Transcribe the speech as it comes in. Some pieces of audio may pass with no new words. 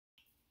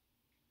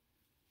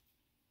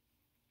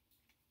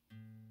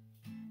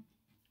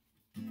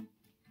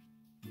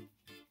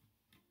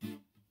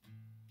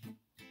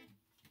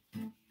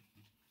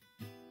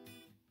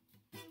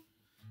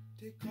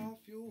Take off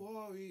your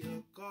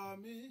warrior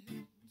garments,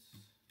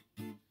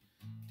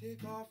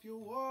 take off your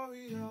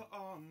warrior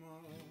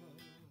armor,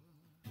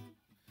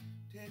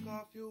 take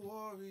off your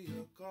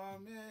warrior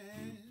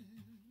garments,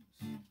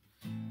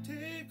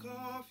 take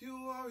off your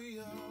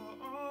warrior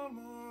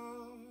armor.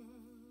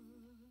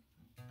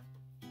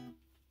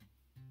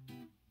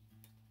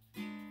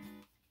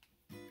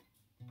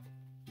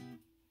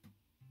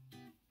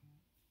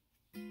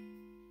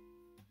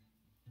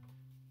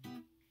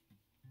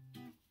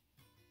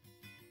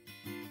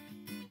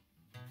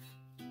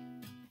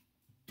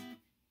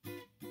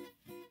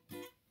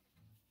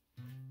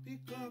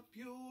 Pick up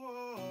your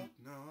walk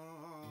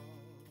now,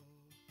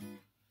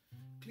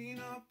 clean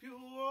up your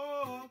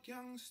walk,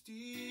 young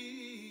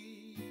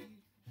steed.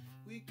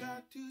 We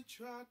got to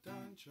trot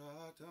on,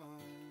 trot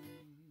on,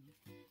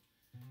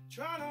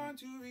 trot on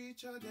to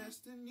reach our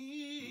destinies.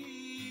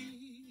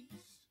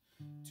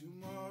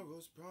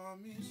 Tomorrow's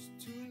promised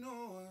to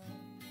no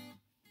one.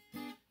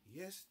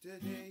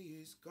 Yesterday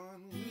is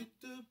gone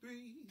with the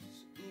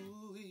breeze.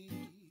 Ooh-wee.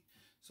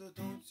 So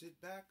don't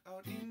sit back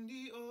out in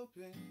the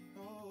open,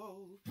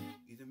 no.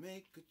 Either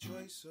make a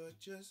choice or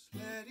just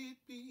let it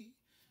be.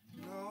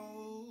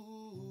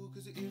 No,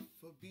 cause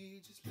if a bee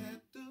just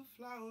let the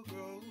flower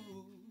grow,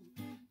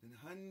 then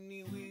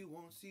honey, we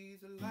won't see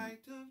the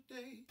light of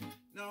day.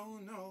 No,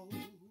 no,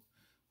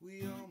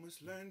 we all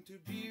must learn to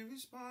be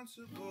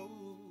responsible,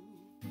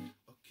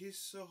 or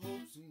kiss our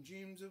hopes and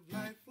dreams of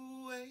life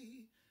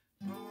away.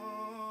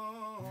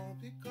 Oh,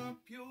 pick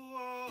up your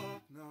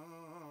walk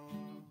now,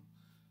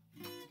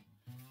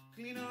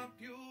 clean up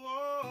your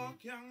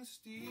walk, young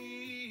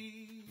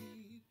steed.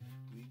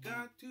 We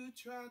got to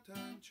trot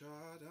on,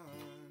 trot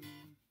on,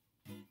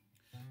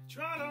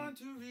 trot on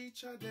to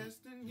reach our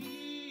destinies.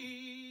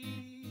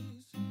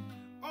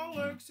 Our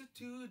works of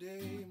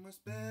today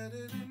must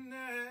better than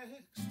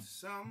next.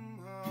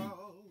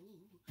 Somehow,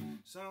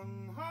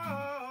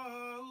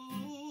 somehow,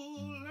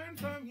 learn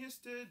from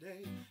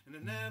yesterday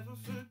and never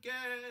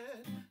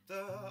forget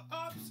the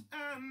ups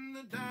and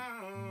the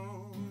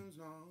downs.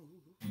 No.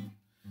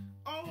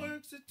 Our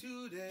works of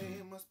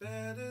today must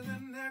better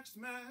than next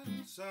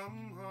man.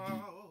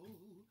 Somehow,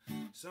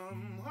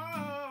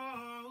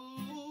 somehow,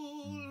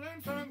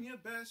 learn from your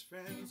best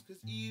friends,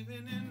 cause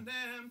even in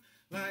them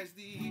lies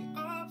the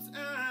ups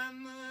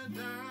and the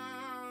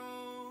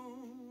downs.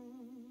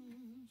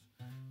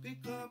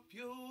 Pick up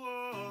your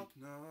walk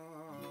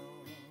now,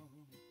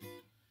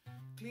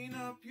 clean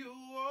up your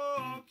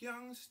walk,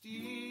 young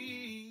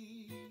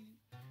steed.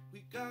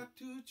 We got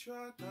to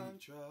trot on,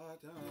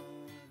 trot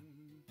on,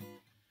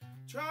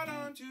 trot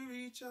on to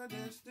reach our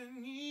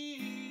destinies.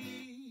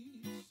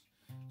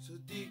 So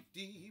dig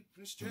deep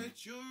and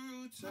stretch your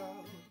roots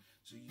out,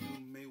 so you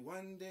may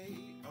one day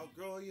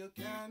outgrow your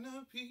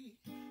canopy.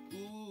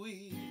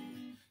 Ooh-wee.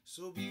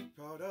 So be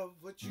proud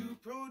of what you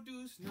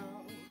produce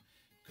now,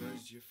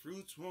 cause your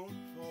fruits won't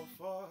fall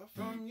far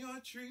from your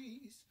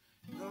trees.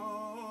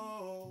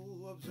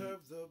 No,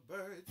 observe the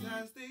birds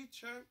as they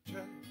chirp,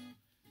 chirp.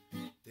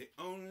 They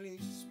only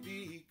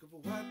speak of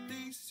what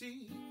they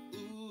see.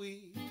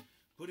 Ooh-wee.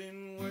 Put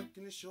in work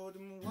and show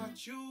them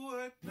what you're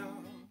worth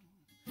now.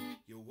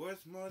 You're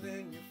worth more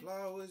than your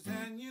flowers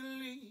and your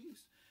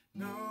leaves.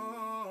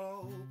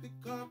 No,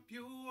 pick up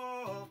your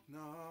walk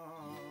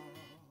now,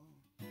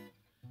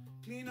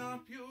 clean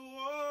up your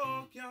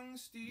walk, young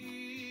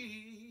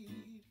steed.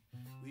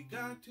 We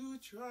got to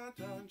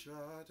trot on,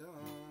 trot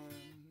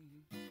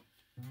on,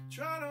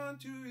 trot on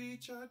to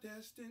reach our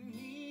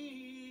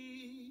destiny.